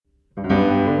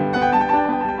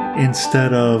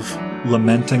instead of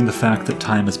lamenting the fact that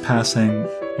time is passing,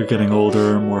 you're getting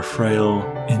older, more frail,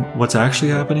 and what's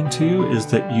actually happening to you is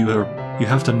that you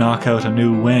have to knock out a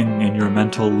new wing in your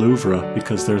mental Louvre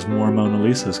because there's more Mona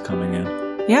Lisas coming in.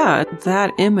 Yeah,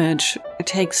 that image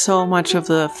takes so much of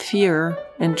the fear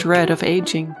and dread of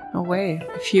aging away.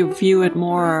 If you view it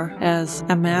more as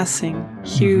amassing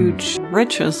huge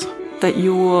riches that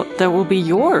will be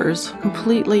yours,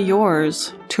 completely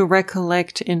yours, to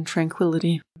recollect in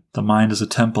tranquility. The mind is a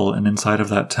temple, and inside of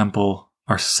that temple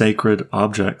are sacred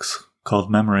objects called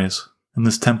memories. And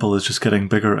this temple is just getting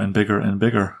bigger and bigger and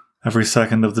bigger every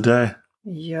second of the day.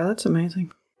 Yeah, that's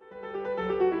amazing.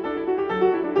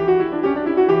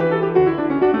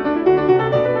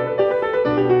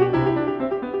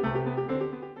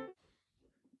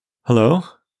 Hello.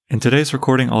 In today's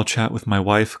recording, I'll chat with my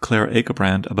wife, Claire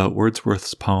Akebrand, about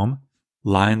Wordsworth's poem,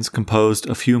 Lines Composed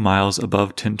a Few Miles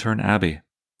Above Tintern Abbey.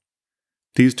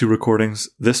 These two recordings,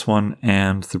 this one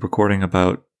and the recording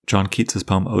about John Keats's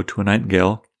poem Ode to a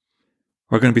Nightingale,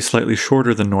 are going to be slightly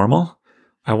shorter than normal.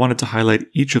 I wanted to highlight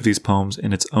each of these poems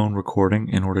in its own recording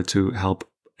in order to help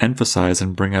emphasize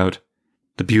and bring out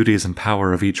the beauties and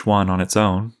power of each one on its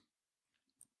own.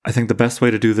 I think the best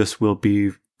way to do this will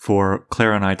be for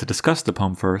Claire and I to discuss the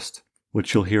poem first,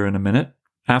 which you'll hear in a minute,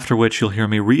 after which you'll hear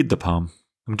me read the poem.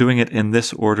 I'm doing it in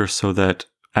this order so that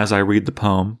as I read the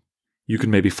poem, you can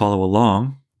maybe follow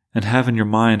along and have in your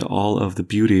mind all of the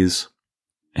beauties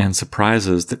and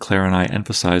surprises that Claire and I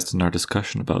emphasized in our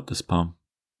discussion about this poem.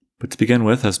 But to begin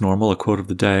with, as normal, a quote of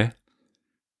the day.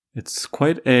 It's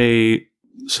quite a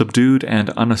subdued and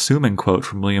unassuming quote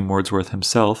from William Wordsworth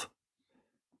himself.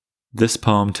 This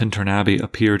poem, Tintern Abbey,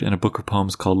 appeared in a book of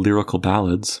poems called Lyrical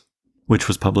Ballads, which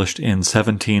was published in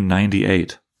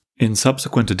 1798. In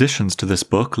subsequent additions to this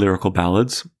book, Lyrical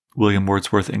Ballads, William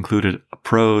Wordsworth included a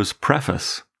prose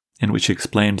preface in which he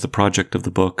explained the project of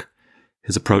the book,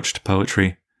 his approach to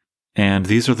poetry, and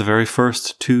these are the very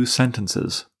first two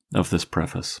sentences of this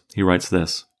preface. He writes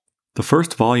this: "The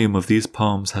first volume of these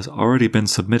poems has already been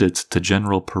submitted to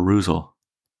general perusal.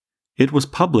 It was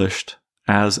published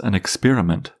as an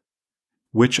experiment,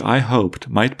 which I hoped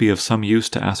might be of some use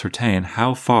to ascertain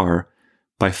how far,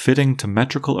 by fitting to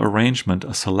metrical arrangement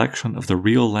a selection of the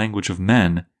real language of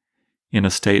men in a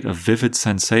state of vivid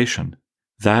sensation,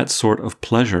 that sort of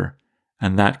pleasure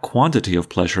and that quantity of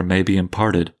pleasure may be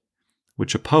imparted,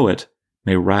 which a poet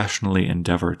may rationally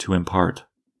endeavor to impart."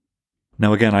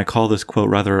 Now again, I call this quote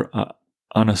rather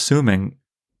unassuming.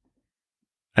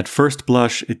 At first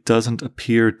blush, it doesn't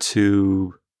appear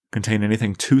to contain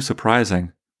anything too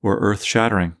surprising or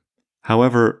earth-shattering.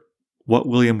 However, what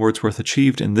William Wordsworth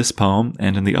achieved in this poem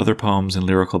and in the other poems and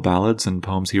Lyrical Ballads and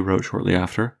poems he wrote shortly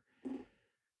after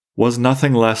was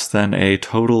nothing less than a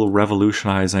total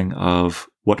revolutionizing of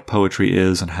what poetry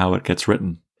is and how it gets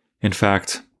written. In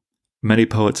fact, many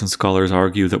poets and scholars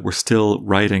argue that we're still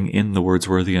writing in the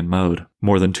Wordsworthian mode.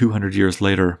 More than 200 years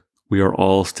later, we are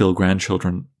all still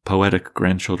poetic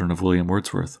grandchildren of William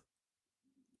Wordsworth.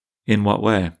 In what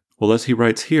way? Well, as he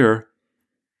writes here,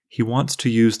 he wants to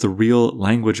use the real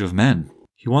language of men.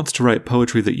 He wants to write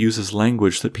poetry that uses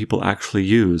language that people actually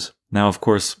use. Now, of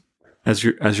course, as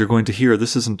you're going to hear,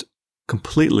 this isn't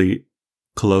completely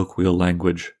colloquial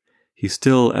language. He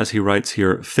still, as he writes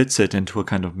here, fits it into a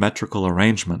kind of metrical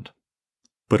arrangement.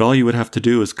 But all you would have to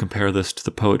do is compare this to the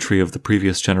poetry of the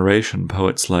previous generation,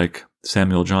 poets like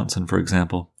Samuel Johnson, for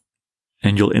example,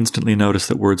 and you'll instantly notice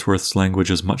that Wordsworth's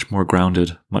language is much more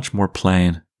grounded, much more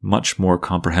plain, much more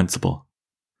comprehensible.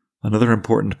 Another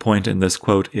important point in this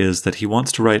quote is that he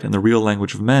wants to write in the real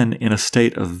language of men in a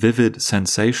state of vivid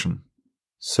sensation.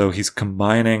 So he's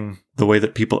combining the way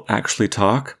that people actually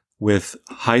talk with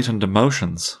heightened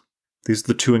emotions. These are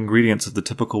the two ingredients of the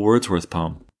typical Wordsworth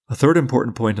poem. A third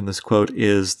important point in this quote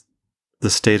is the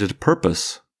stated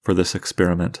purpose for this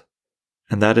experiment,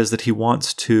 and that is that he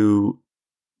wants to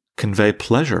convey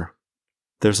pleasure.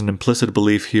 There's an implicit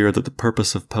belief here that the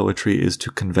purpose of poetry is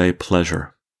to convey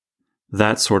pleasure.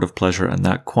 That sort of pleasure and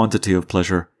that quantity of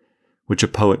pleasure which a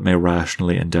poet may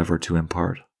rationally endeavor to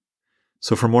impart.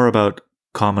 So for more about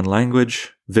common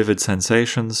language, vivid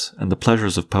sensations, and the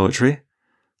pleasures of poetry,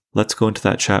 let's go into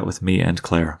that chat with me and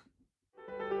Claire.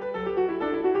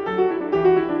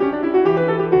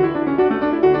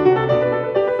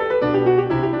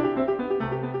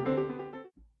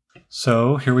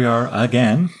 So here we are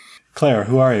again. Claire,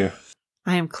 who are you?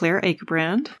 I am Claire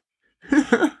Akebrand,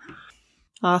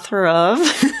 author of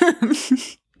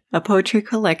a poetry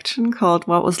collection called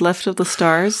What Was Left of the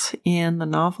Stars in the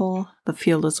novel The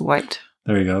Field is White.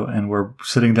 There you go. And we're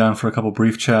sitting down for a couple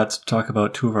brief chats to talk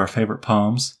about two of our favorite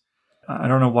poems. I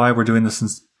don't know why we're doing this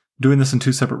doing this in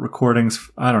two separate recordings,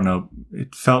 I don't know,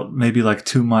 it felt maybe like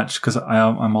too much because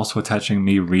I'm also attaching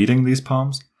me reading these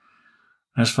poems.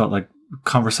 I just felt like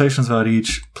conversations about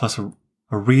each plus a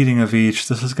reading of each,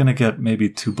 this is going to get maybe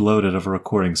too bloated of a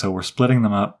recording. So we're splitting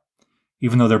them up,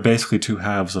 even though they're basically two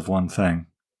halves of one thing.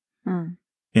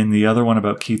 In the other one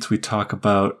about Keats, we talk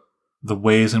about the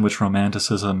ways in which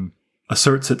Romanticism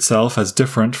asserts itself as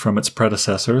different from its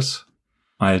predecessors.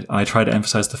 I try to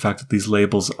emphasize the fact that these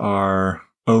labels are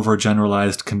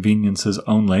overgeneralized conveniences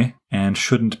only and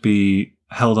shouldn't be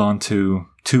held on to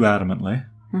too adamantly.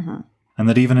 And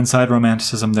that even inside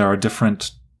Romanticism, there are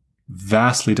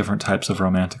vastly different types of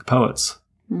romantic poets.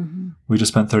 We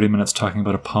just spent 30 minutes talking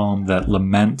about a poem that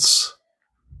laments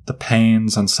the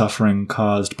pains and suffering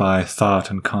caused by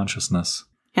thought and consciousness.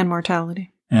 And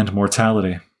mortality.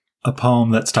 A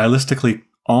poem that stylistically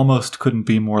almost couldn't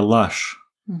be more lush.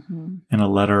 In a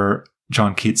letter,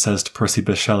 John Keats says to Percy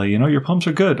Bysshe Shelley, your poems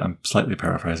are good. I'm slightly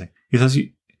paraphrasing. He says,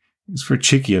 it's very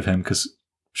cheeky of him because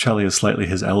Shelley is slightly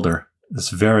his elder. This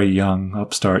very young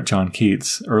upstart John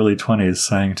Keats, early 20s,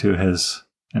 saying to his...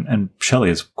 And Shelley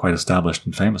is quite established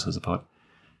and famous as a poet.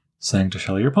 Saying to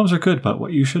Shelley, your poems are good, but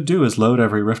what you should do is load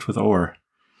every rift with ore.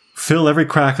 Fill every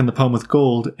crack in the poem with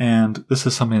gold, and this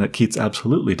is something that Keats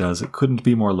absolutely does. It couldn't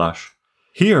be more lush.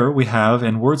 Here we have,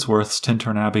 in Wordsworth's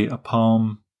Tintern Abbey, a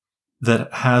poem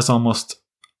that has almost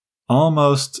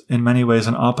in many ways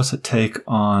an opposite take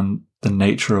on the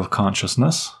nature of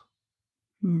consciousness.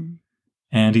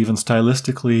 And even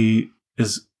stylistically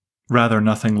is rather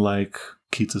nothing like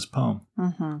Keats's poem.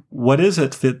 What is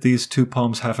it that these two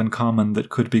poems have in common that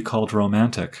could be called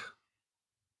romantic?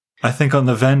 I think on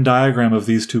the Venn diagram of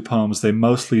these two poems, they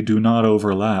mostly do not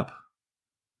overlap.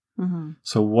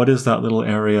 So what is that little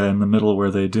area in the middle where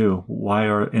they do?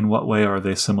 In what way are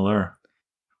they similar?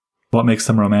 What makes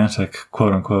them romantic,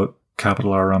 quote unquote,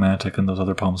 capital R romantic, and those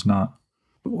other poems not?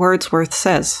 Wordsworth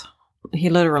says, he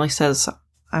literally says,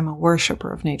 I'm a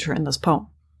worshipper of nature in this poem.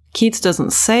 Keats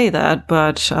doesn't say that,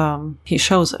 but he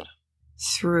shows it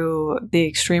through the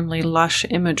extremely lush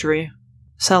imagery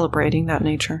celebrating that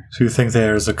nature. So you think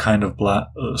there's a kind of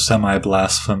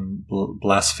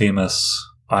semi-blasphemous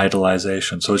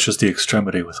idolization. So it's just the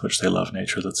extremity with which they love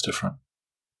nature that's different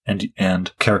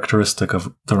and characteristic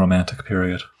of the Romantic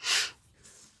period.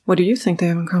 What do you think they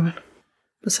have in common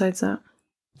besides that?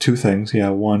 Two things, yeah.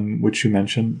 One, which you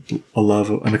mentioned,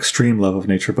 an extreme love of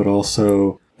nature, but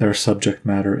also their subject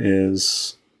matter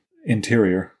is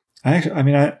interior.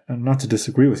 Not to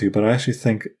disagree with you, but I actually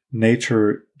think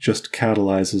nature just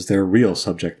catalyzes their real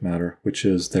subject matter, which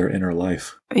is their inner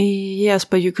life. Yes,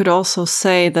 but you could also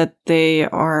say that they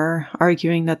are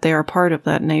arguing that they are part of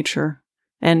that nature,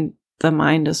 and the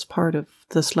mind is part of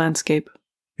this landscape.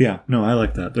 Yeah, no, I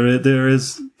like that.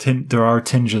 There are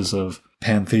tinges of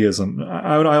pantheism.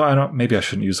 Maybe I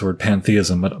shouldn't use the word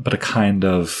pantheism, but a kind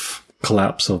of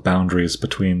collapse of boundaries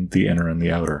between the inner and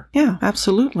the outer. Yeah,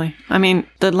 absolutely. I mean,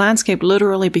 the landscape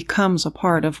literally becomes a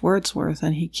part of Wordsworth,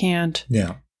 and he can't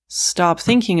stop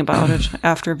thinking about it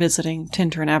after visiting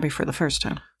Tintern Abbey for the first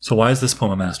time. So why is this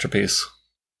poem a masterpiece?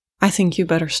 I think you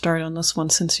better start on this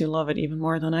one since you love it even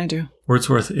more than I do.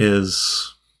 Wordsworth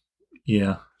is...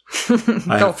 Yeah.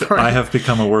 I have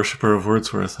become a worshiper of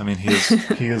Wordsworth. I mean,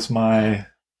 he is my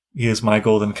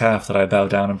golden calf that I bow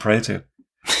down and pray to.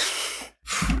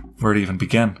 Where to even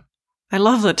begin? I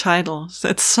love the title.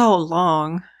 It's so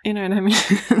long. You know what I mean?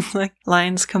 It's like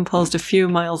lines composed a few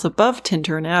miles above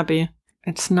Tintern Abbey.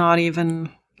 It's not even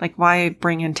like, why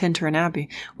bring in Tintern Abbey?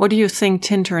 What do you think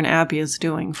Tintern Abbey is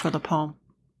doing for the poem?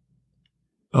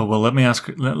 Oh, well, let me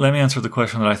answer the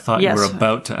question that I thought you were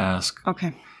about to ask.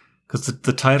 Okay. Because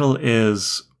the title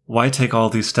is, why take all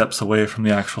these steps away from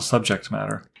the actual subject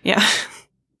matter? Yeah.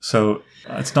 So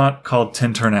it's not called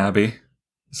Tintern Abbey.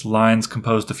 It's lines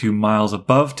composed a few miles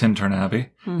above Tintern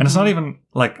Abbey. Mm-hmm. And it's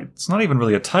not even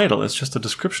really a title. It's just a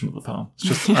description of the poem. It's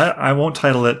just, I won't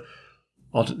title it.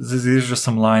 These are just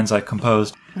some lines I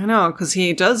composed. I know, because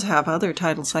he does have other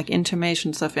titles like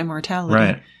Intimations of Immortality.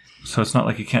 Right. So it's not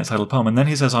like he can't title a poem. And then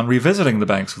he says, on revisiting the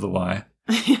banks of the Wye.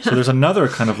 Yeah. So there's another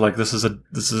kind of like, this is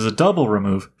a double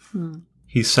remove.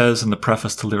 He says in the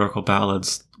preface to Lyrical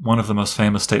Ballads, one of the most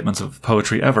famous statements of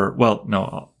poetry ever. Well,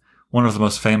 no, one of the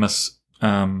most famous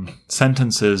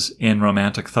sentences in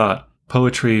Romantic thought.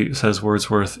 Poetry, says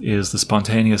Wordsworth, is the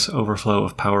spontaneous overflow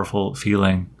of powerful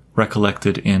feeling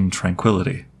recollected in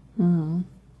tranquility. Mm-hmm.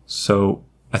 So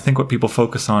I think what people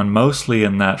focus on mostly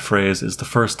in that phrase is the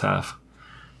first half.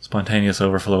 Spontaneous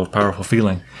overflow of powerful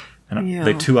feeling. And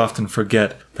they too often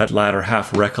forget that latter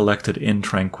half, recollected in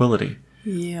tranquility.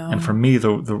 Yeah. And for me,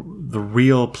 the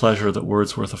real pleasure that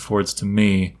Wordsworth affords to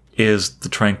me is the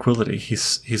tranquility.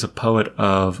 He's a poet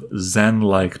of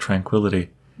Zen-like tranquility.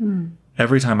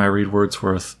 Every time I read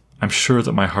Wordsworth, I'm sure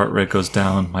that my heart rate goes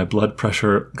down, my blood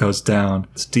pressure goes down.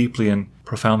 It's deeply and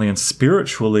profoundly and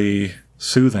spiritually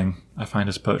soothing. I find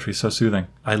his poetry so soothing.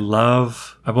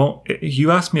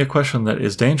 You asked me a question that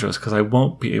is dangerous because I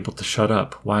won't be able to shut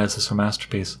up. Why is this a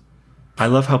masterpiece? I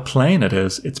love how plain it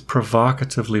is. It's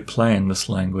provocatively plain, this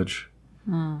language.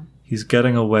 He's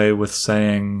getting away with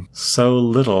saying so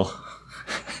little.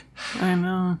 I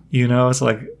know. It's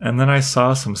like, and then I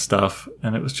saw some stuff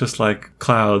and it was just like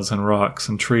clouds and rocks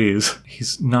and trees.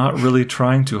 He's not really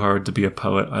trying too hard to be a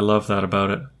poet. I love that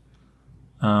about it.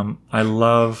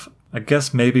 I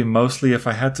guess maybe mostly if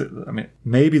I had to,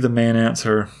 maybe the main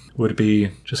answer would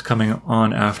be just coming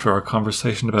on after our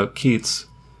conversation about Keats.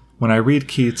 When I read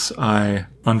Keats, I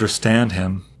understand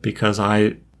him because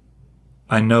I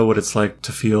know what it's like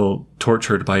to feel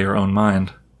tortured by your own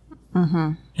mind.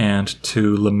 And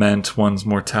to lament one's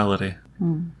mortality.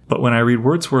 But when I read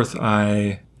Wordsworth,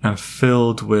 I am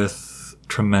filled with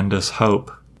tremendous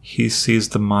hope. He sees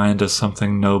the mind as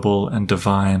something noble and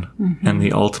divine and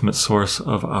the ultimate source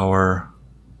of our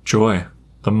joy.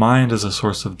 The mind is a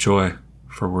source of joy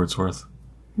for Wordsworth.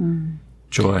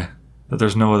 Joy. That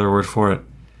there's no other word for it.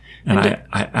 And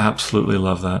I absolutely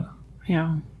love that.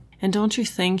 Yeah. And don't you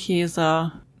think he's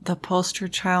the poster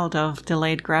child of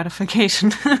delayed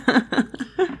gratification?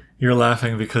 You're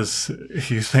laughing because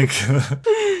you think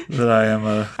that I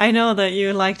am I know that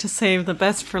you like to save the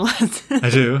best for last. I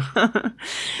do.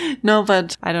 No,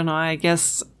 but I don't know. I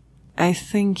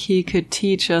think he could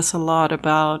teach us a lot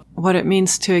about what it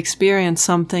means to experience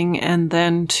something and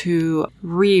then to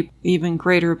reap even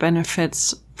greater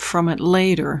benefits from it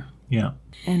later. Yeah.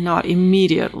 And not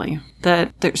immediately.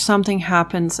 That there's something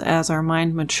happens as our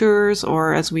mind matures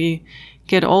or as we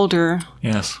get older.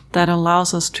 Yes. That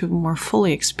allows us to more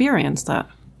fully experience that.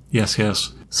 Yes,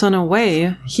 yes. So in a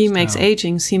way, he makes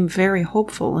aging seem very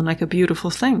hopeful and like a beautiful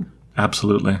thing.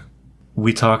 Absolutely.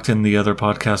 We talked in the other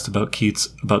podcast about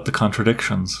Keats about the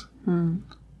contradictions.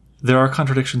 There are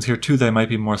contradictions here too. They might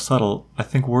be more subtle. I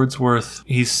think Wordsworth,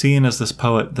 he's seen as this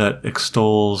poet that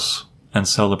extols and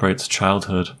celebrates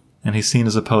childhood. And he's seen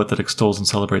as a poet that extols and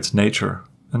celebrates nature.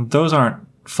 And those aren't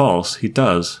false. He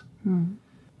does.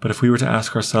 But if we were to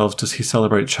ask ourselves, does he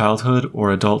celebrate childhood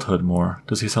or adulthood more?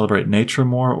 Does he celebrate nature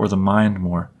more or the mind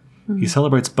more? He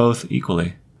celebrates both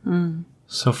equally.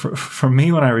 So for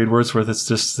me, when I read Wordsworth, it's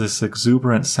just this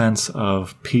exuberant sense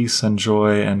of peace and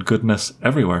joy and goodness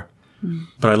everywhere.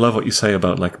 But I love what you say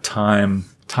about like time.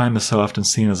 Time is so often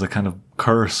seen as a kind of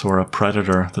curse or a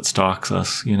predator that stalks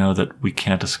us, that we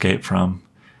can't escape from.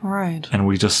 Right. And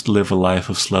we just live a life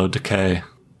of slow decay.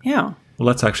 Yeah. Well,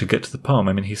 let's actually get to the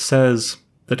poem. He says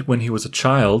that when he was a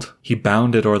child, he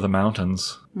bounded o'er the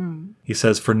mountains. He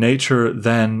says, for nature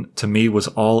then to me was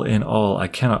all in all. I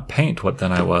cannot paint what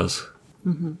then I was.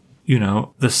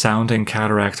 The sounding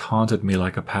cataract haunted me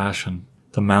like a passion.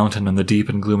 The mountain and the deep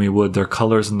and gloomy wood, their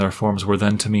colors and their forms were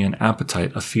then to me an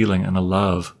appetite, a feeling, and a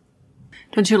love.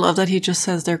 Don't you love that he just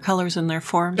says their colors and their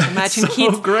forms? Imagine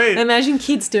Keats. Great. Imagine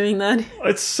Keats doing that.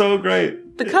 It's so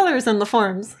great. The colors and the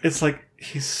forms. It's like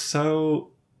he's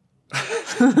so.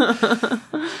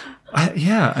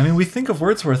 We think of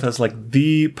Wordsworth as like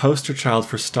the poster child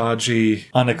for stodgy,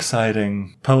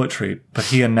 unexciting poetry, but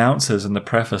he announces in the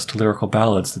preface to Lyrical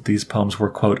Ballads that these poems were,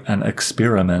 quote, an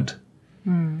experiment.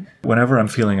 Whenever I'm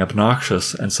feeling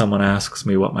obnoxious and someone asks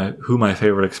me who my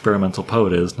favorite experimental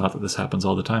poet is, not that this happens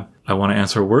all the time, I want to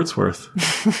answer Wordsworth.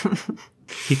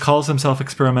 He calls himself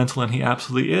experimental, and he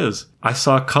absolutely is. I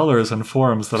saw colors and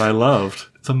forms that I loved.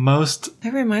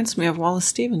 That reminds me of Wallace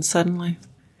Stevens suddenly.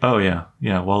 Oh, yeah.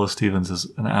 Yeah, Wallace Stevens is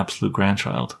an absolute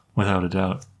grandchild, without a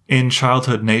doubt. In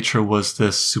childhood, nature was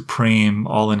this supreme,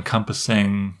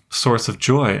 all-encompassing source of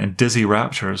joy and dizzy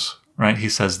raptures, right? He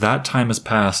says, that time is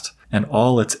past, and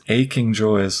all its aching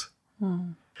joys.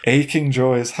 Aching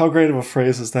joys. How great of a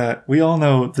phrase is that? We all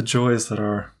know the joys that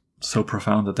are so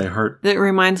profound that they hurt. It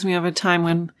reminds me of a time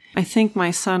when I think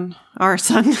our son,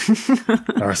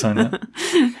 yeah.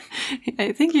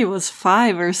 I think he was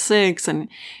 5 or 6, and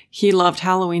he loved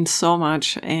Halloween so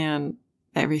much and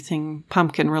everything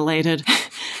pumpkin related.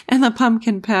 And the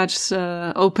pumpkin patch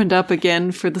opened up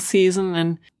again for the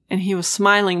season, and he was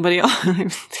smiling, but he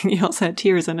also had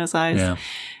tears in his eyes. Yeah.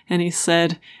 And he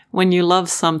said, when you love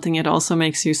something, it also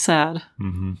makes you sad.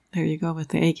 There you go with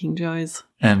the aching joys.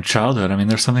 And childhood.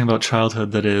 There's something about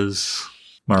childhood that is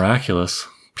miraculous,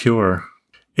 pure.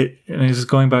 Just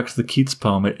going back to the Keats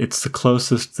poem, it's the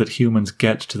closest that humans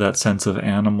get to that sense of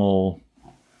animal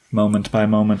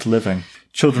moment-by-moment living.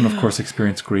 Children, of course,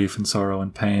 experience grief and sorrow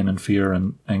and pain and fear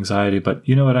and anxiety, but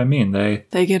you know what I mean.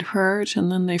 They get hurt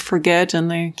and then they forget and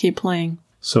they keep playing.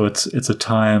 So it's a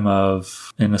time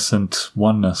of innocent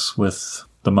oneness with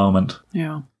the moment.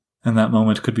 Yeah. And that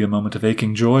moment could be a moment of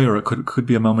aching joy, or it could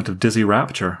be a moment of dizzy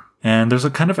rapture. And there's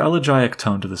a kind of elegiac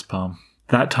tone to this poem.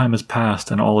 That time is past,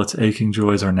 and all its aching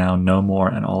joys are now no more,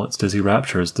 and all its dizzy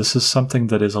raptures. This is something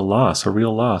that is a loss, a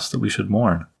real loss that we should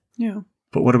mourn. Yeah.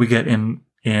 But what do we get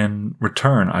in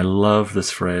return? I love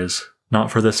this phrase.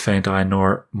 Not for this faint eye,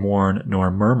 nor mourn,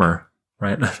 nor murmur.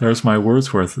 Right? There's my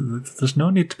Wordsworth. There's no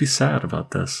need to be sad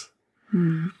about this.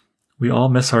 We all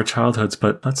miss our childhoods,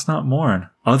 but let's not mourn.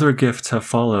 Other gifts have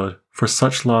followed. For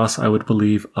such loss, I would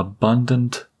believe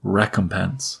abundant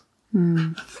recompense.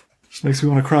 Just makes me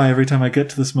want to cry every time I get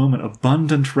to this moment.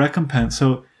 Abundant recompense.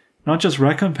 So not just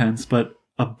recompense, but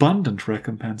abundant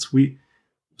recompense.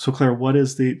 So Claire, what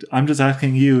is I'm just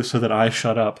asking you so that I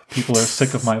shut up. People are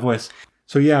sick of my voice.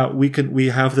 So yeah, we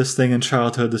have this thing in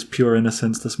childhood, this pure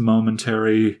innocence, this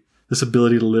momentary, this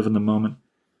ability to live in the moment.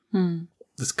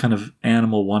 This kind of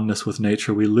animal oneness with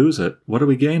nature. We lose it. What do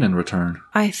we gain in return?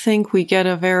 I think we get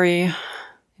a very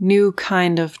new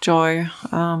kind of joy.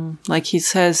 Like he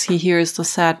says, he hears the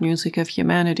sad music of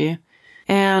humanity.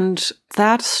 And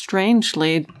that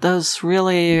strangely does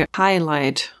really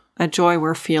highlight a joy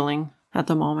we're feeling at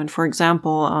the moment. For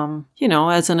example,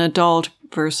 as an adult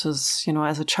versus,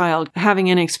 as a child, having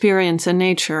an experience in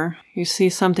nature, you see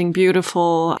something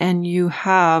beautiful and you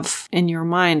have in your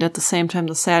mind at the same time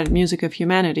the sad music of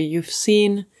humanity. You've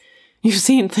seen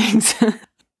things.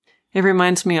 It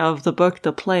reminds me of the book,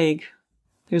 The Plague.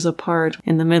 There's a part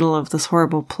in the middle of this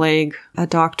horrible plague. A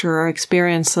doctor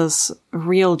experiences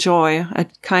real joy, a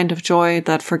kind of joy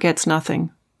that forgets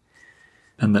nothing.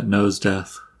 And that knows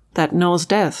death. That knows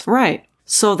death, right.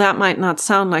 So that might not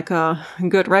sound like a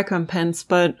good recompense,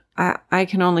 but I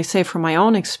can only say from my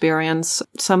own experience,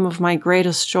 some of my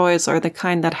greatest joys are the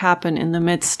kind that happen in the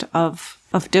midst of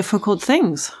difficult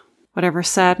things. Whatever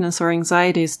sadness or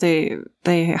anxieties,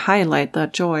 they highlight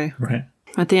that joy. Right.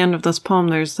 At the end of this poem,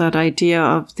 there's that idea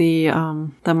of the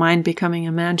mind becoming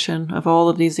a mansion of all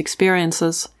of these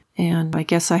experiences. And I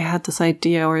guess I had this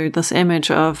idea or this image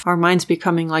of our minds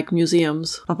becoming like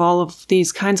museums of all of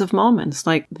these kinds of moments,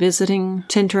 like visiting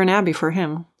Tintern Abbey for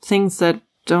him. Things that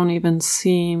don't even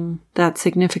seem that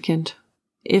significant.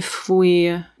 If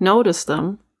we notice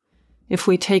them, if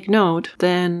we take note,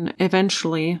 then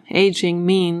eventually aging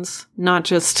means not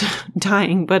just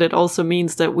dying, but it also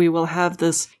means that we will have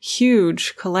this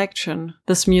huge collection,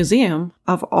 this museum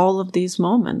of all of these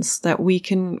moments that we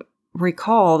can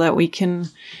recall, that we can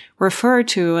refer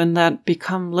to, and that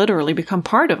literally become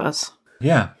part of us.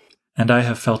 Yeah. And I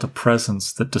have felt a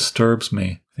presence that disturbs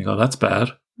me. I think, oh, that's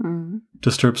bad.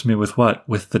 Disturbs me with what?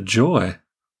 With the joy.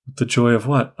 With the joy of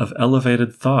what? Of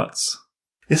elevated thoughts.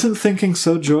 Isn't thinking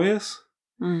so joyous?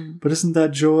 But isn't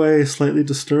that joy slightly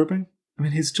disturbing? I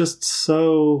mean, he's just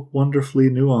so wonderfully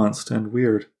nuanced and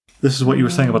weird. This is what you were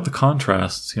saying about the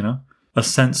contrasts, A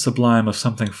sense sublime of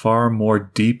something far more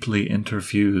deeply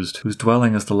interfused, whose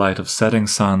dwelling is the light of setting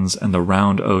suns and the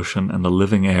round ocean and the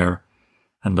living air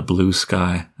and the blue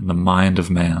sky and the mind of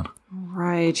man.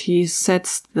 Right. He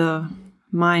sets the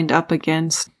mind up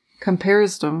against,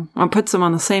 compares them, or puts them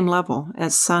on the same level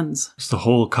as suns. It's the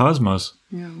whole cosmos.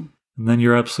 Yeah. And then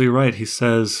you're absolutely right. He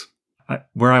says,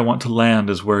 where I want to land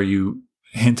is where you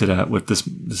hinted at with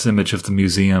this image of the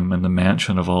museum and the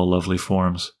mansion of all lovely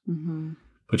forms.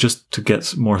 But just to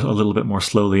get a little bit more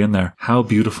slowly in there, how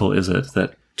beautiful is it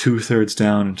that 2/3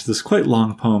 down into this quite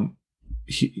long poem,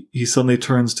 he suddenly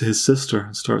turns to his sister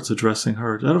and starts addressing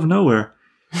her out of nowhere.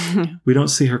 We don't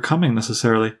see her coming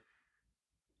necessarily.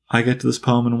 I get to this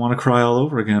poem and want to cry all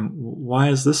over again. Why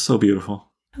is this so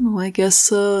beautiful? I guess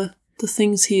the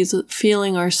things he's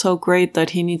feeling are so great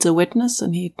that he needs a witness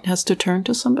and he has to turn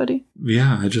to somebody.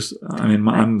 Yeah,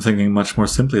 I'm thinking much more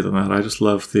simply than that. I just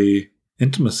love the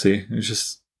intimacy. It's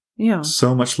just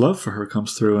so much love for her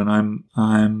comes through, and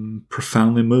I'm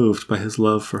profoundly moved by his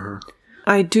love for her.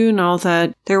 I do know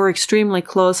that they were extremely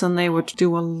close and they would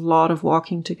do a lot of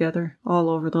walking together all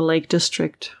over the Lake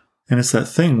District. And it's that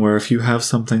thing where if you have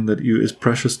something that is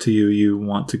precious to you, you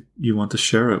want to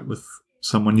share it with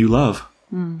someone you love.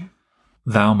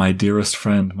 Thou, my dearest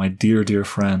friend, my dear, dear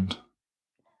friend,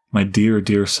 my dear,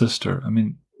 dear sister. I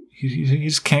mean, he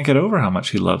just can't get over how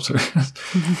much he loves her.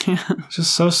 It's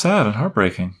just so sad and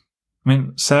heartbreaking. I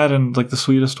mean, sad in like the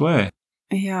sweetest way.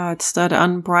 Yeah, it's that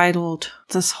unbridled.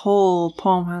 This whole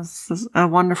poem has a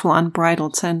wonderful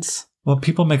unbridled sense. Well,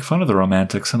 people make fun of the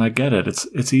romantics, and I get it.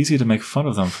 It's easy to make fun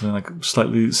of them for being like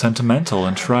slightly sentimental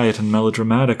and trite and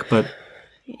melodramatic, but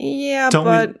Yeah,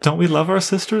 don't we love our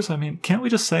sisters? I mean, can't we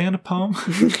just say in a poem?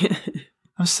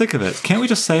 I'm sick of it. Can't we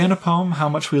just say in a poem how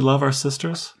much we love our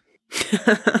sisters?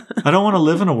 I don't want to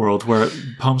live in a world where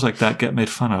poems like that get made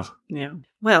fun of. Yeah.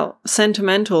 Well,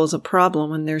 sentimental is a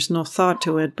problem when there's no thought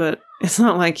to it, but it's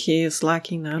not like he is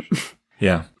lacking that.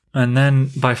 Yeah. And then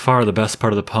by far the best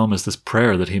part of the poem is this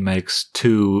prayer that he makes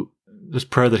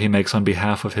on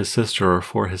behalf of his sister or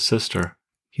for his sister.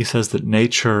 He says that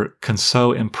nature can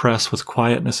so impress with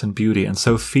quietness and beauty and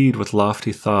so feed with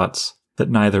lofty thoughts that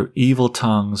neither evil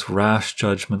tongues, rash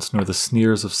judgments, nor the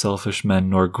sneers of selfish men,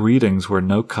 nor greetings where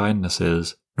no kindness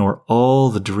is, nor all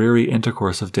the dreary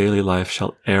intercourse of daily life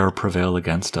shall e'er prevail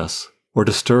against us, or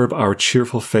disturb our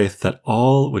cheerful faith that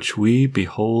all which we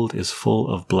behold is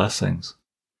full of blessings.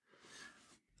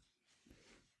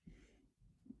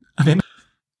 I mean,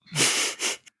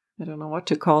 I don't know what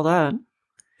to call that.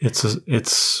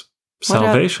 It's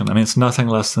salvation. I mean, it's nothing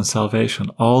less than salvation.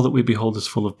 All that we behold is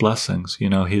full of blessings. You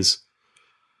know,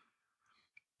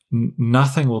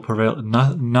 nothing will prevail.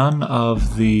 None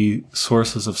of the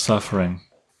sources of suffering.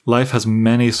 Life has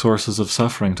many sources of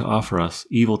suffering to offer us.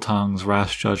 Evil tongues,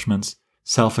 rash judgments,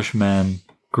 selfish men,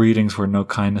 greetings where no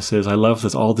kindness is. I love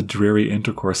this, all the dreary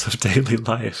intercourse of daily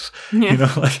life. Yeah. You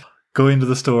know, like going to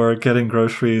the store, getting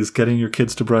groceries, getting your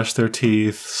kids to brush their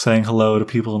teeth, saying hello to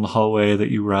people in the hallway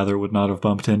that you rather would not have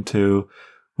bumped into,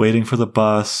 waiting for the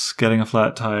bus, getting a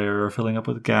flat tire, filling up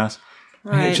with gas.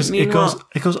 Right. It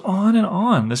goes on and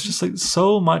on. It's just like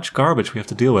so much garbage we have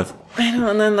to deal with. I know.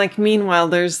 And then meanwhile,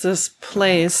 there's this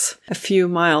place a few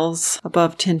miles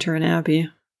above Tintern Abbey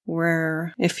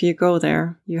where if you go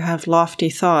there, you have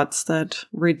lofty thoughts that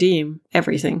redeem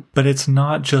everything. But it's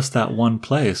not just that one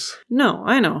place. No,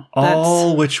 I know.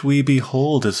 All which we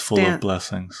behold is full of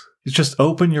blessings. You just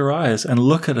open your eyes and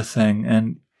look at a thing,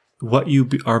 and what you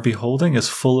are beholding is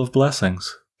full of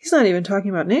blessings. He's not even talking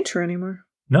about nature anymore.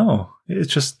 No,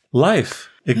 it's just life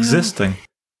existing.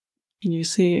 Could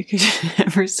you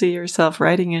ever see yourself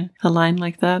writing a line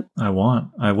like that?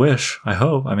 I wish, I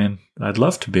hope. I mean, I'd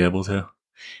love to be able to.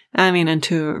 I mean, and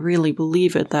to really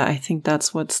believe it, I think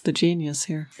that's what's the genius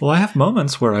here. Well, I have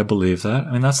moments where I believe that.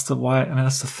 I mean, that's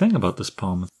the thing about this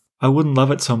poem. I wouldn't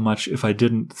love it so much if I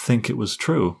didn't think it was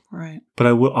true. Right. But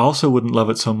I also wouldn't love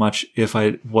it so much if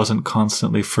I wasn't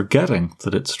constantly forgetting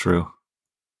that it's true.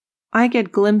 I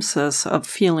get glimpses of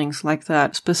feelings like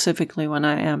that, specifically when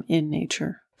I am in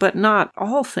nature. But not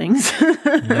all things.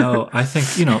 No, I think,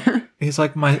 he's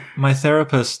like my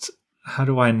therapist. How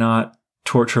do I not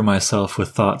torture myself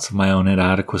with thoughts of my own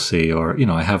inadequacy? Or,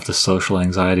 I have this social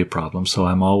anxiety problem, so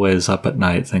I'm always up at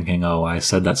night thinking, oh, I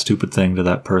said that stupid thing to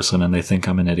that person and they think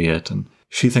I'm an idiot, and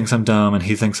she thinks I'm dumb and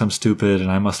he thinks I'm stupid and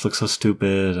I must look so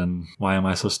stupid, and why am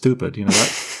I so stupid?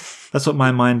 That's what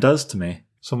my mind does to me.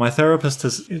 So my therapist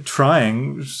is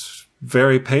trying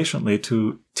very patiently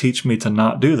to teach me to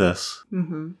not do this.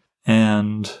 Mm-hmm.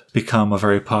 And become a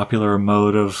very popular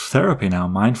mode of therapy now,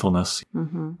 mindfulness,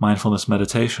 mindfulness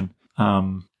meditation.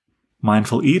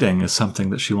 Mindful eating is something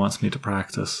that she wants me to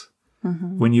practice.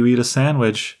 Mm-hmm. When you eat a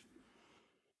sandwich,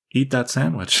 eat that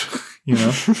sandwich,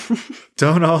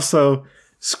 Don't also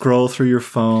scroll through your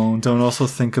phone. Don't also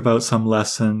think about some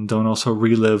lesson. Don't also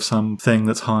relive something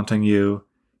that's haunting you.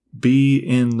 Be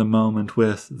in the moment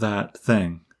with that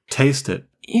thing. Taste it.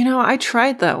 I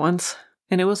tried that once,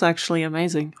 and it was actually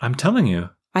amazing. I'm telling you.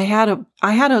 I had a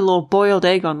little boiled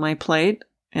egg on my plate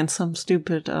and some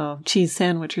stupid cheese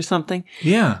sandwich or something.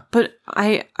 Yeah. But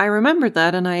I remembered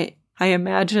that, and I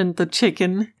imagined the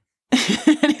chicken.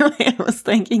 Anyway, I was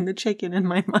thanking the chicken in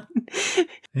my mind.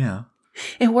 Yeah.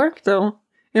 It worked, though.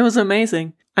 It was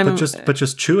amazing. But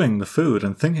just chewing the food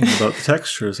and thinking about the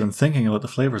textures and thinking about the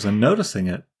flavors and noticing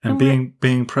it and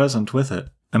being present with it.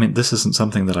 I mean, this isn't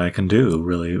something that I can do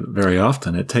really very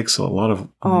often. It takes a lot of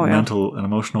mental and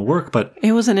emotional work, but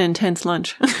it was an intense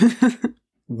lunch.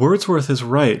 Wordsworth is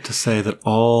right to say that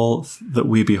all that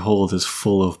we behold is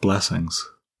full of blessings.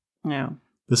 Yeah.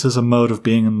 This is a mode of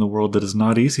being in the world that is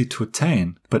not easy to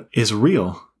attain, but is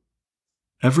real.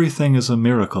 Everything is a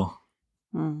miracle.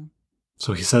 Mm.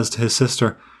 So he says to his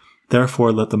sister,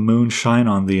 "Therefore let the moon shine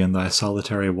on thee in thy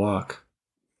solitary walk,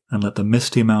 and let the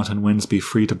misty mountain winds be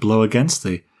free to blow against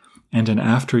thee, and in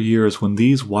after years, when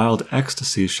these wild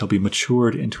ecstasies shall be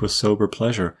matured into a sober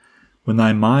pleasure, when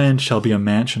thy mind shall be a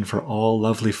mansion for all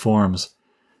lovely forms,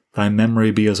 thy memory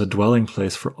be as a dwelling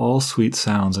place for all sweet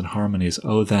sounds and harmonies,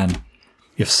 O then,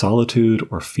 if solitude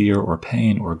or fear or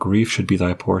pain or grief should be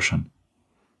thy portion,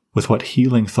 with what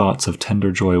healing thoughts of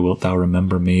tender joy wilt thou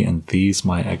remember me and these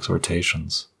my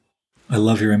exhortations." I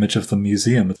love your image of the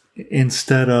museum.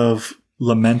 Instead of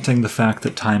lamenting the fact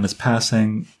that time is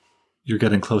passing, you're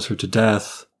getting closer to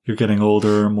death, you're getting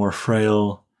older, more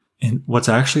frail. And what's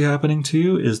actually happening to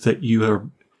you is that you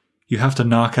have to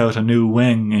knock out a new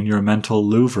wing in your mental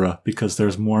Louvre because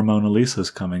there's more Mona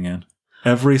Lisas coming in.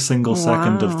 Every single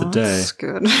second of the day. That's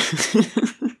good.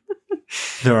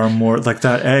 There are more, like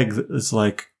that egg is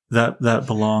like, that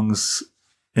belongs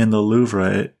in the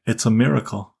Louvre. It's a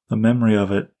miracle. The memory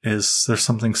of it is, there's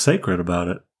something sacred about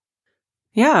it.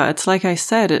 Yeah, it's like I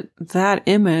said, that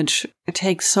image, it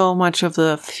takes so much of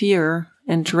the fear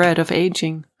and dread of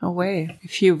aging away.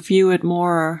 If you view it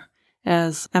more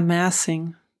as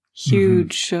amassing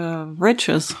huge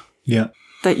riches. Yeah.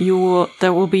 That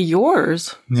will be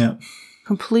yours. Yeah.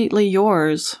 Completely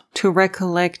yours to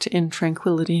recollect in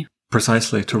tranquility.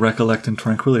 Precisely, to recollect in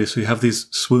tranquility. So you have these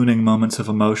swooning moments of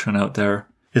emotion out there.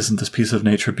 Isn't this piece of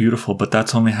nature beautiful? But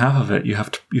that's only half of it. You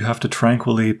have to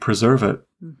tranquilly preserve it.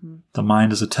 Mm-hmm. The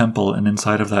mind is a temple, and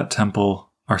inside of that temple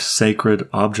are sacred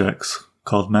objects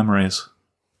called memories.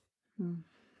 Mm.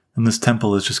 And this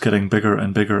temple is just getting bigger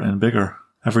and bigger and bigger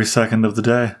every second of the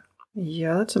day.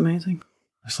 Yeah, that's amazing.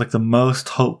 It's like the most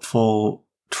hopeful,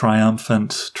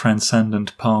 triumphant,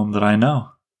 transcendent poem that I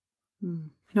know. Mm.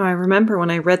 I remember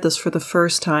when I read this for the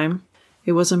first time,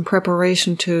 it was in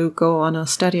preparation to go on a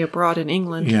study abroad in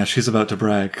England. Yeah, she's about to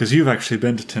brag, because you've actually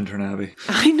been to Tintern Abbey.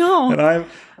 I know. And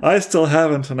I still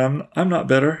haven't, and I'm not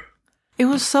better. It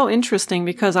was so interesting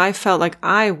because I felt like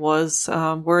I was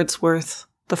Wordsworth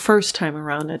the first time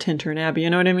around at Tintern Abbey, you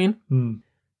know what I mean? Mm.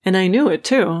 And I knew it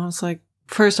too. I was like,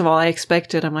 first of all, I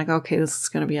expected, I'm like, okay, this is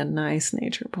going to be a nice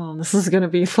nature poem. This is going to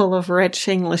be full of rich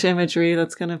English imagery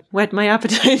that's going to whet my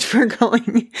appetite for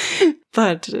going.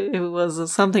 But it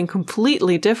was something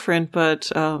completely different,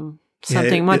 but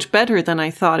something much better than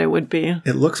I thought it would be.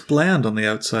 It looks bland on the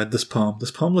outside, this poem.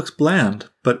 This poem looks bland,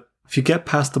 but if you get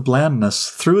past the blandness,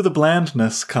 through the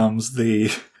blandness comes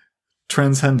the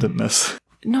transcendentness.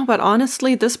 No, but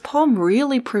honestly, this poem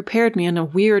really prepared me in a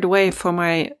weird way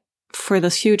for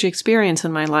this huge experience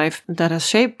in my life that has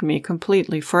shaped me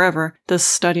completely forever. This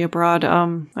study abroad,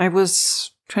 I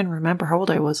was trying to remember how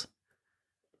old I was.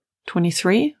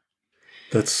 23?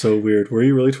 That's so weird. Were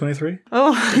you really 23?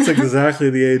 Oh. It's exactly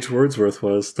the age Wordsworth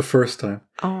was the first time.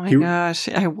 Oh my gosh.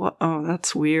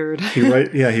 That's weird.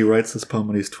 He writes this poem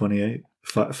when he's 28.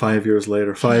 5 years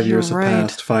later. 5 years have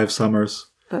passed. 5 summers.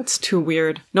 That's too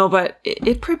weird. No, but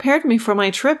it prepared me for my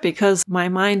trip because my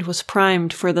mind was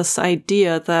primed for this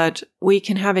idea that we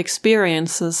can have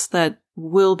experiences that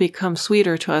will become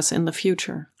sweeter to us in the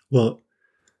future. Well,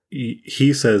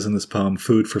 he says in this poem,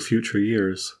 food for future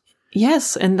years.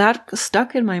 Yes, and that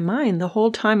stuck in my mind the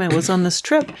whole time I was on this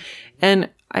trip. And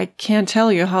I can't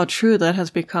tell you how true that has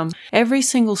become. Every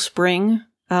single spring,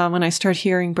 when I start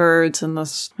hearing birds and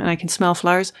I can smell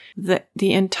flowers, the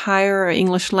entire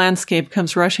English landscape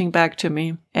comes rushing back to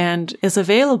me and is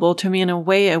available to me in a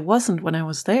way it wasn't when I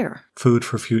was there. Food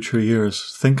for future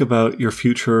years. Think about your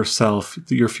future self.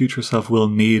 Your future self will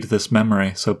need this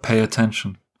memory, so pay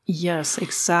attention. Yes,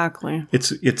 exactly.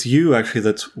 It's you, actually,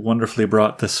 that's wonderfully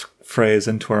brought this phrase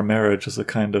into our marriage as a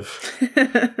kind of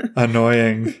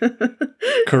annoying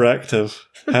corrective,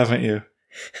 haven't you?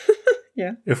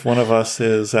 Yeah. If one of us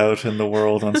is out in the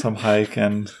world on some hike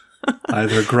and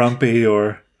either grumpy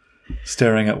or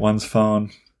staring at one's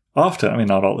phone, often, I mean,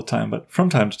 not all the time, but from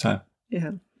time to time,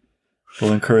 yeah,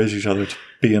 we'll encourage each other to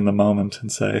be in the moment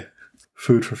and say,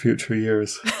 food for future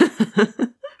years.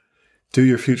 Do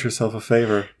your future self a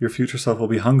favor. Your future self will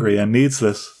be hungry and needs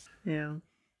this. Yeah.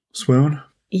 Swoon?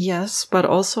 Yes, but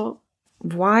also,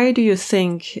 why do you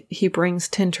think he brings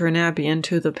Tintern Abbey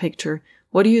into the picture?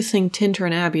 What do you think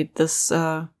Tintern Abbey, this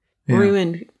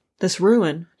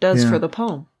ruin, does for the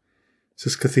poem? It's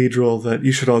this cathedral that,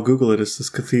 you should all Google it, it's this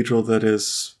cathedral that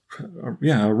is,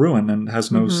 a ruin and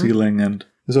has no ceiling and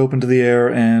is open to the air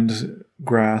and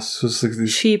grass. So it's like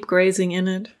these sheep grazing in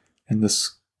it. And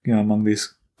this, among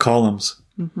these columns.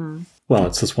 Mm-hmm. Well,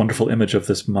 it's this wonderful image of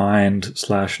this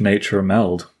mind/nature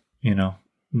meld,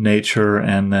 nature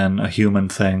and then a human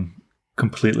thing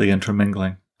completely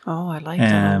intermingling. Oh, I like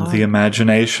that a lot. And the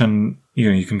imagination,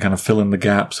 you can kind of fill in the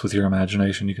gaps with your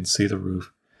imagination. You can see the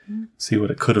roof, see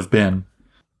what it could have been.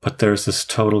 But there's this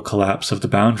total collapse of the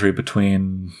boundary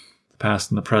between the past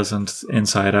and the present,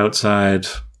 inside, outside,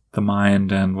 the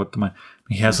mind and what the mind.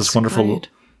 He has this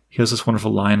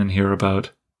wonderful line in here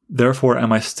about, therefore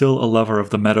am I still a lover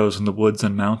of the meadows and the woods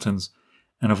and mountains,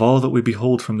 and of all that we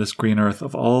behold from this green earth,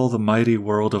 of all the mighty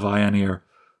world of eye and ear,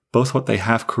 both what they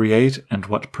half create and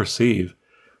what perceive.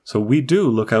 So we do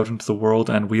look out into the world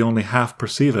and we only half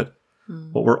perceive it.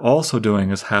 What we're also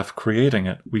doing is half creating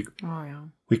it. We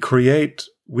create,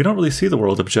 we don't really see the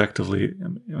world objectively. I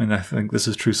mean, I think this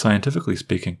is true scientifically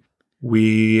speaking.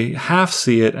 we half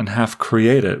see it and half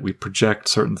create it. We project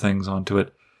certain things onto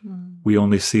it. We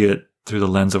only see it through the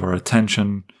lens of our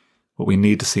attention, what we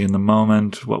need to see in the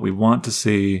moment, what we want to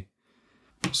see.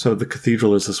 So the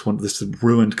cathedral is this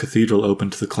ruined cathedral open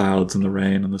to the clouds and the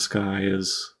rain and the sky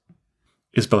is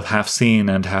both half seen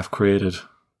and half created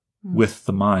with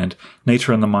the mind.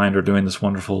 Nature and the mind are doing this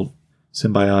wonderful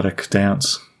symbiotic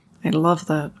dance. I love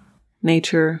that.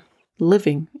 Nature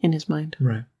living in his mind.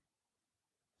 Right.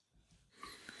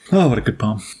 Oh, what a good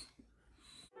poem.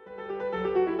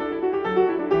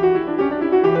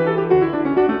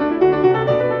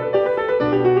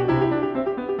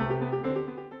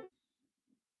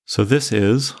 So this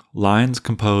is Lines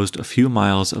Composed a Few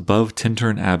Miles Above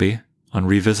Tintern Abbey on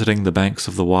Revisiting the Banks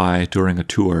of the Wye During a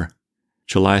Tour,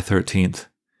 July 13th,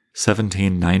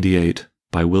 1798,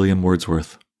 by William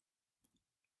Wordsworth.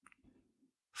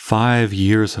 5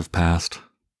 years have passed,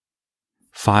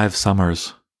 5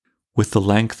 summers, with the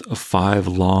length of 5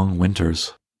 long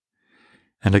winters.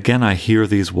 And again I hear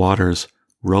these waters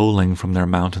rolling from their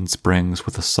mountain springs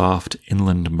with a soft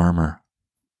inland murmur.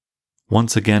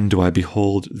 Once again do I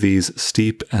behold these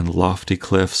steep and lofty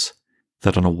cliffs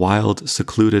that on a wild,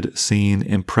 secluded scene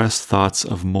impress thoughts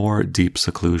of more deep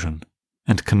seclusion,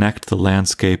 and connect the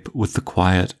landscape with the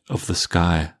quiet of the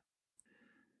sky.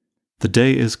 The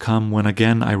day is come when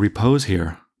again I repose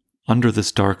here, under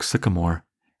this dark sycamore,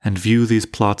 and view these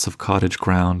plots of cottage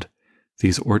ground,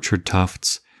 these orchard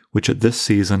tufts, which at this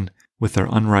season, with their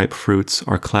unripe fruits,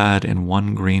 are clad in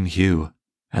one green hue,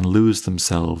 and lose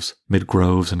themselves mid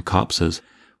groves and copses.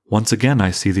 Once again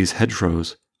I see these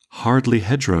hedgerows, hardly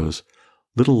hedgerows,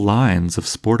 little lines of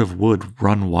sportive wood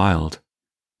run wild,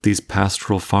 these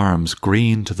pastoral farms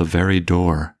green to the very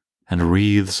door, and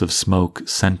wreaths of smoke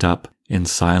sent up in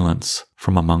silence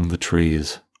from among the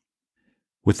trees.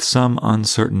 With some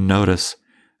uncertain notice,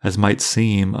 as might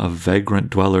seem of vagrant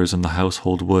dwellers in the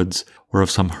household woods, or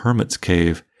of some hermit's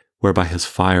cave, where by his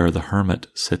fire the hermit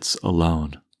sits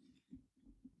alone.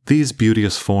 These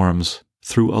beauteous forms,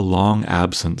 through a long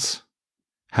absence,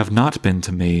 have not been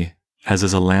to me as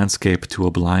is a landscape to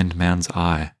a blind man's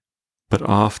eye, but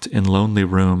oft in lonely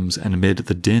rooms and amid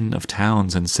the din of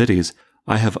towns and cities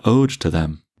I have owed to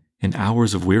them, in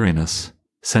hours of weariness,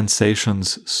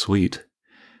 sensations sweet,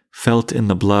 felt in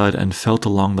the blood and felt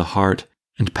along the heart,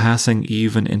 and passing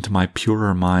even into my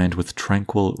purer mind with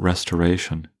tranquil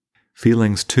restoration,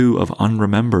 feelings too of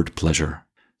unremembered pleasure,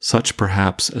 such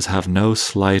perhaps as have no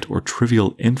slight or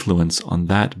trivial influence on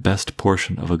that best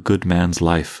portion of a good man's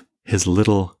life, his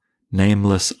little,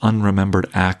 nameless, unremembered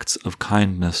acts of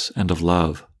kindness and of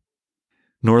love.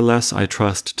 Nor less, I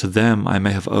trust, to them I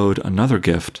may have owed another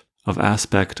gift of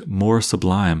aspect more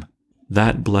sublime,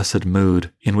 that blessed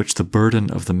mood in which the burden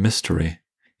of the mystery,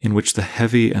 in which the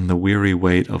heavy and the weary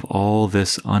weight of all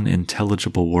this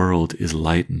unintelligible world is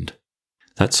lightened,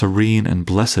 that serene and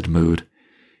blessed mood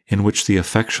in which the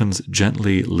affections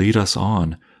gently lead us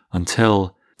on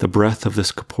until the breath of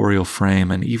this corporeal frame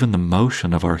and even the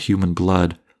motion of our human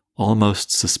blood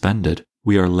almost suspended,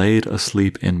 we are laid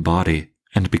asleep in body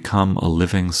and become a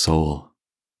living soul,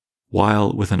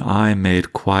 while with an eye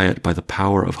made quiet by the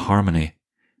power of harmony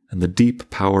and the deep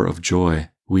power of joy,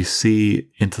 we see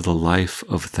into the life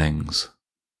of things.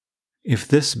 If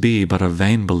this be but a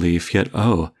vain belief, yet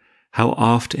oh, how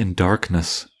oft in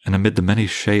darkness and amid the many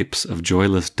shapes of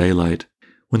joyless daylight,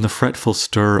 when the fretful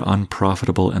stir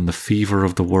unprofitable and the fever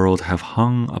of the world have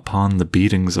hung upon the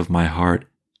beatings of my heart,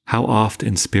 how oft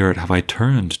in spirit have I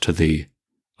turned to thee,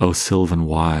 O sylvan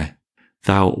Wye,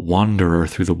 thou wanderer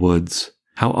through the woods,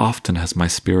 how often has my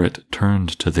spirit turned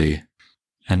to thee.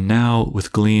 And now,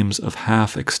 with gleams of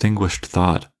half-extinguished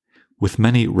thought, with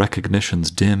many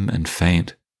recognitions dim and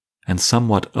faint, and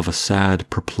somewhat of a sad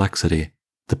perplexity,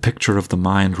 the picture of the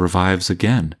mind revives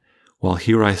again, while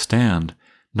here I stand,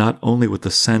 not only with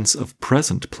the sense of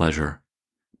present pleasure,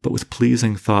 but with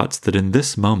pleasing thoughts that in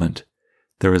this moment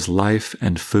there is life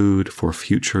and food for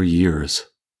future years.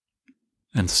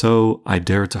 And so I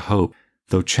dare to hope,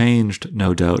 though changed,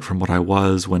 no doubt, from what I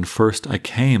was when first I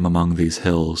came among these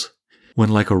hills, when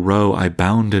like a roe I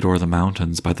bounded o'er the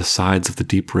mountains by the sides of the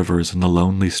deep rivers and the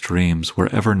lonely streams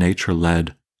wherever nature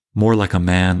led, more like a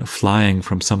man flying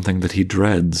from something that he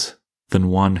dreads than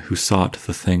one who sought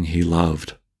the thing he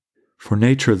loved. For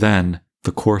nature then,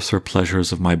 the coarser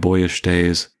pleasures of my boyish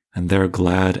days, and their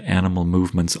glad animal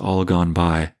movements all gone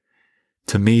by,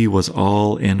 to me was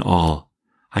all in all.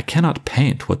 I cannot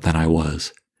paint what then I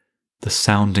was. The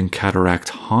sounding cataract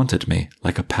haunted me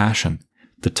like a passion.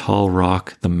 The tall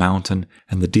rock, the mountain,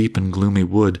 and the deep and gloomy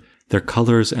wood, their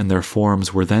colors and their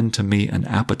forms were then to me an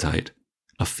appetite,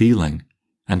 a feeling,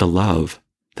 and a love,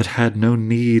 that had no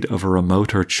need of a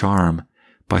remoter charm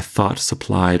by thought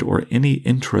supplied or any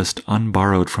interest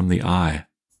unborrowed from the eye.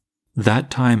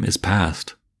 That time is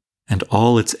past, and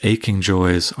all its aching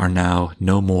joys are now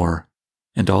no more,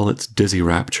 and all its dizzy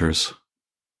raptures.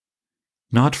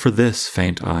 Not for this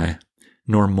faint I,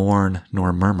 nor mourn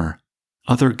nor murmur.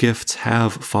 Other gifts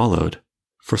have followed.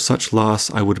 For such loss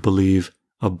I would believe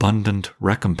abundant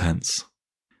recompense.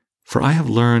 For I have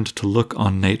learned to look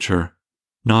on nature,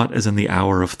 not as in the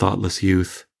hour of thoughtless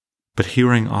youth, but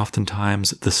hearing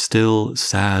oftentimes the still,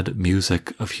 sad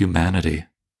music of humanity,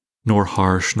 nor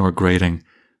harsh nor grating,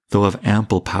 though of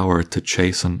ample power to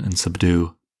chasten and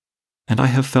subdue. And I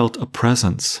have felt a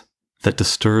presence that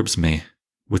disturbs me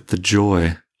with the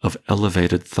joy of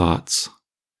elevated thoughts,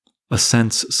 a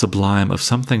sense sublime of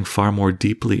something far more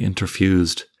deeply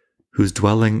interfused, whose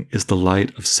dwelling is the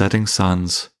light of setting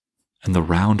suns, and the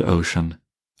round ocean,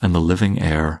 and the living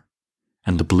air,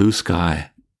 and the blue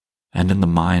sky, and in the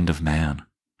mind of man,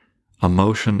 a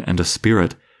motion and a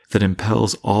spirit that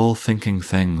impels all thinking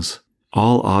things,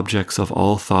 all objects of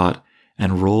all thought,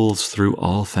 and rolls through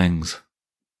all things.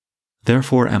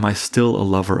 Therefore am I still a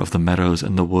lover of the meadows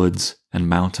and the woods and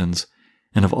mountains,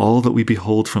 and of all that we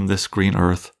behold from this green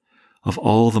earth, of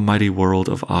all the mighty world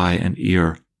of eye and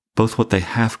ear, both what they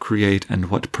half create and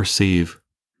what perceive,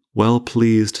 well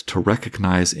pleased to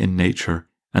recognize in nature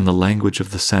and the language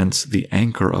of the sense the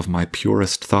anchor of my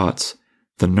purest thoughts,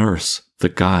 the nurse, the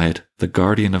guide, the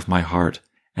guardian of my heart,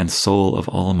 and soul of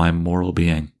all my moral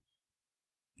being.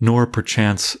 Nor,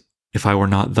 perchance, if I were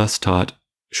not thus taught,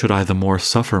 should I the more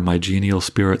suffer my genial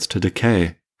spirits to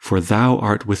decay, for thou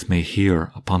art with me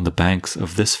here upon the banks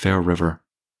of this fair river,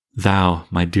 thou,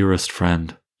 my dearest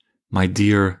friend, my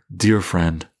dear, dear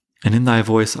friend, and in thy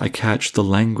voice I catch the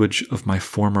language of my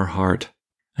former heart,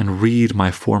 and read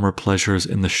my former pleasures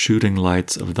in the shooting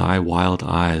lights of thy wild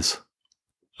eyes.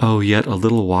 Oh, yet a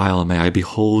little while may I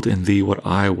behold in thee what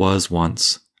I was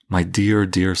once, my dear,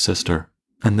 dear sister,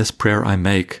 and this prayer I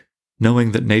make,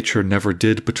 knowing that nature never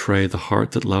did betray the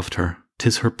heart that loved her.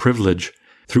 'Tis her privilege,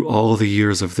 through all the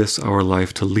years of this our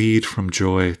life, to lead from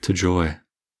joy to joy.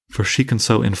 For she can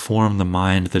so inform the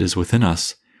mind that is within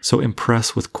us, so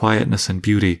impress with quietness and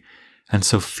beauty, and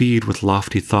so feed with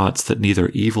lofty thoughts that neither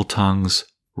evil tongues,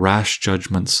 rash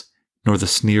judgments, nor the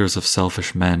sneers of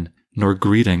selfish men, nor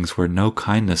greetings where no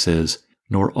kindness is,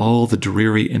 nor all the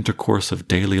dreary intercourse of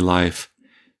daily life,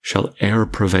 shall e'er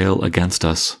prevail against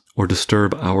us, or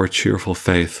disturb our cheerful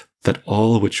faith that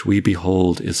all which we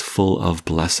behold is full of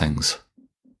blessings.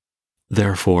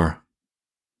 Therefore,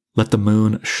 let the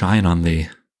moon shine on thee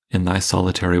in thy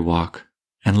solitary walk,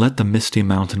 and let the misty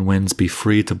mountain winds be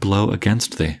free to blow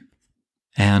against thee.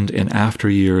 And in after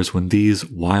years, when these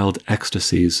wild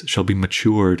ecstasies shall be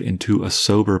matured into a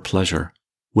sober pleasure,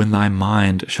 when thy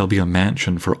mind shall be a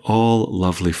mansion for all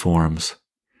lovely forms,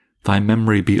 thy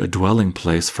memory be a dwelling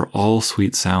place for all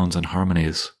sweet sounds and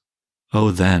harmonies,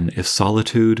 oh then, if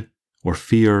solitude, or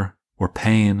fear, or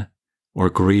pain, or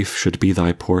grief should be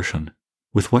thy portion,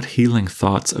 with what healing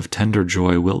thoughts of tender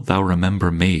joy wilt thou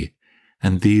remember me,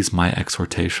 and these my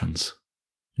exhortations?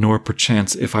 Nor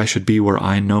perchance, if I should be where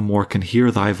I no more can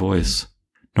hear thy voice,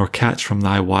 nor catch from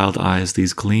thy wild eyes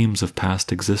these gleams of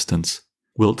past existence,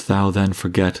 wilt thou then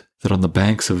forget that on the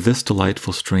banks of this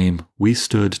delightful stream we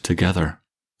stood together,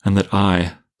 and that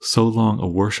I, so long a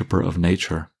worshipper of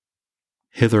nature,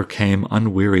 hither came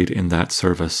unwearied in that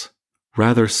service,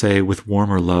 rather say with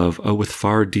warmer love, oh, with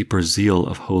far deeper zeal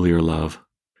of holier love.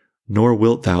 Nor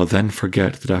wilt thou then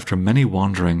forget that after many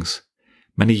wanderings,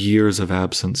 many years of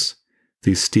absence,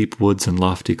 these steep woods and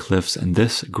lofty cliffs and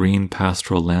this green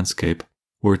pastoral landscape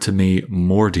were to me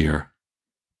more dear,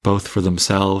 both for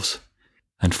themselves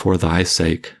and for thy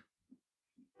sake.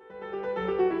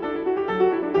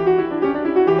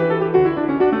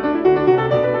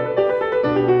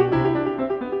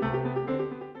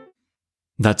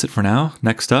 That's it for now.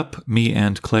 Next up, me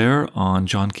and Claire on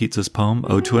John Keats's poem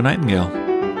Ode to a Nightingale.